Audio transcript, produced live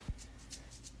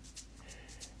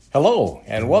Hello,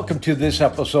 and welcome to this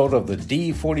episode of the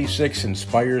D46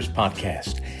 Inspires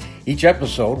podcast. Each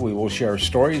episode, we will share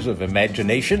stories of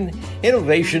imagination,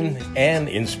 innovation, and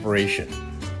inspiration.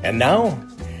 And now,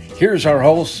 here's our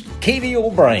host, Katie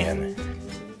O'Brien.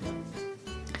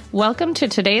 Welcome to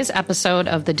today's episode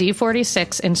of the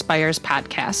D46 Inspires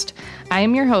podcast. I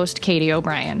am your host, Katie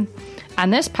O'Brien. On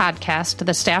this podcast,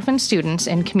 the staff and students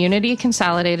in Community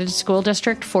Consolidated School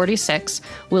District 46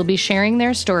 will be sharing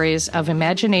their stories of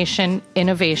imagination,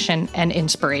 innovation, and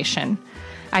inspiration.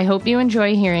 I hope you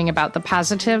enjoy hearing about the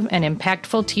positive and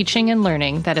impactful teaching and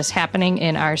learning that is happening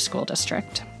in our school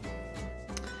district.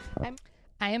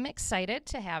 I am excited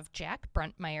to have Jack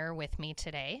Bruntmeyer with me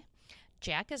today.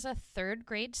 Jack is a third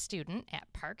grade student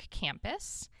at Park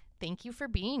Campus. Thank you for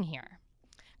being here.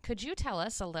 Could you tell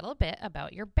us a little bit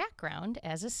about your background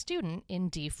as a student in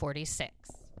D46?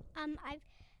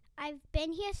 I've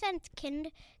been here since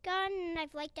kindergarten, and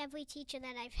I've liked every teacher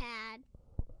that I've had.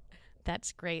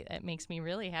 That's great. That makes me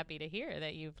really happy to hear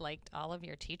that you've liked all of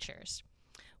your teachers.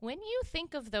 When you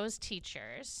think of those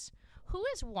teachers, who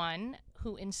is one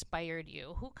who inspired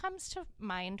you? Who comes to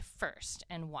mind first,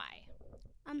 and why?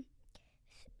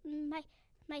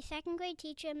 My second grade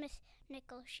teacher, Miss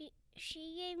Nichols,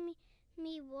 she gave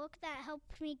me work that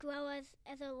helped me grow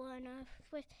as a learner.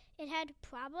 It had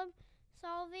problem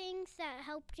solving that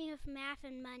helped me with math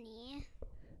and money.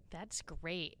 That's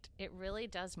great. It really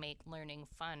does make learning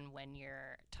fun when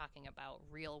you're talking about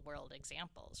real world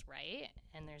examples, right?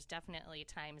 And there's definitely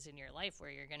times in your life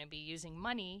where you're going to be using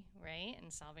money, right,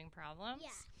 and solving problems. Yeah.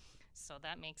 So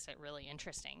that makes it really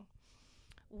interesting.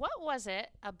 What was it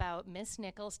about Miss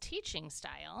Nichols' teaching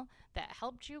style that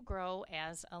helped you grow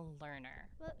as a learner?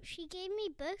 Well, she gave me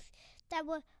books that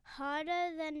were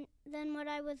harder than what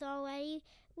I was already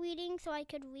reading, so I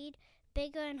could read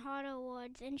bigger and harder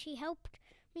words, and she helped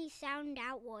me sound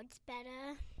out words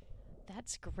better.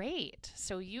 That's great.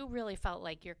 So you really felt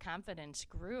like your confidence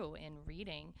grew in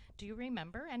reading. Do you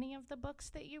remember any of the books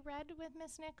that you read with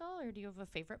Miss Nichols, or do you have a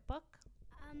favorite book?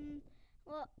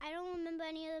 Well, I don't remember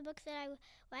any of the books that I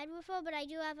read before, but I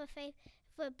do have a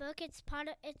favorite book. It's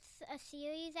a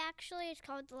series, actually. It's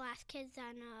called The Last Kids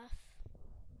on Earth.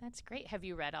 That's great. Have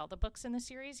you read all the books in the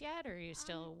series yet, or are you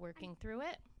still working through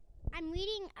it? I'm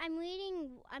reading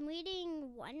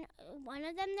one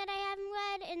of them that I haven't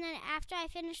read, and then after I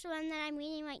finish the one that I'm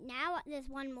reading right now, there's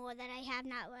one more that I have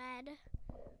not read.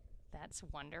 That's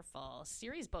wonderful.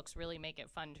 Series books really make it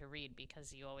fun to read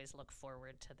because you always look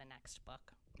forward to the next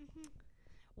book. Mm-hmm.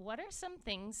 What are some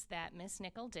things that Miss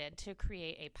Nichols did to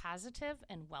create a positive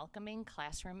and welcoming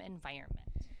classroom environment?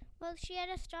 Well, she had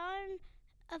a star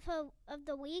of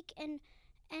the week, and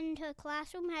her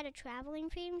classroom had a traveling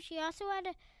theme. She also had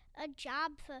a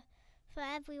job for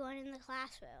everyone in the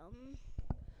classroom.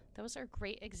 Those are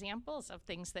great examples of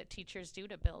things that teachers do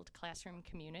to build classroom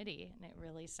community, and it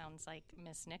really sounds like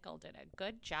Miss Nichols did a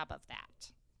good job of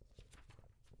that.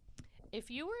 If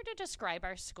you were to describe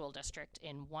our school district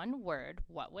in one word,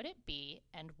 what would it be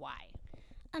and why?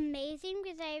 Amazing,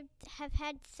 because I have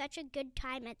had such a good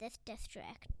time at this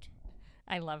district.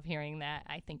 I love hearing that.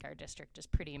 I think our district is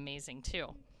pretty amazing, too.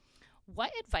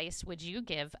 What advice would you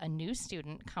give a new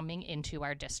student coming into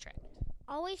our district?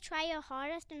 Always try your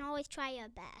hardest and always try your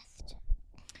best.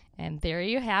 And there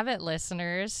you have it,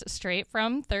 listeners. Straight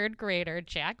from third grader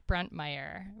Jack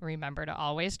Bruntmeyer. Remember to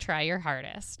always try your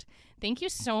hardest. Thank you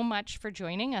so much for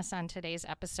joining us on today's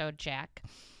episode, Jack.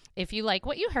 If you like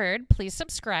what you heard, please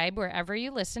subscribe wherever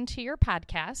you listen to your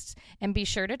podcasts, and be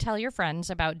sure to tell your friends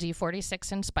about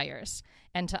D46 Inspires.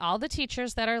 And to all the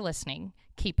teachers that are listening,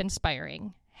 keep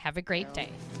inspiring. Have a great day.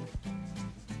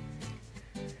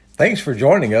 Thanks for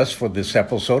joining us for this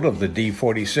episode of the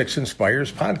D46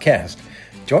 Inspires podcast.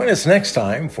 Join us next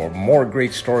time for more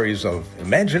great stories of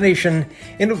imagination,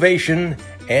 innovation,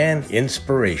 and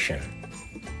inspiration.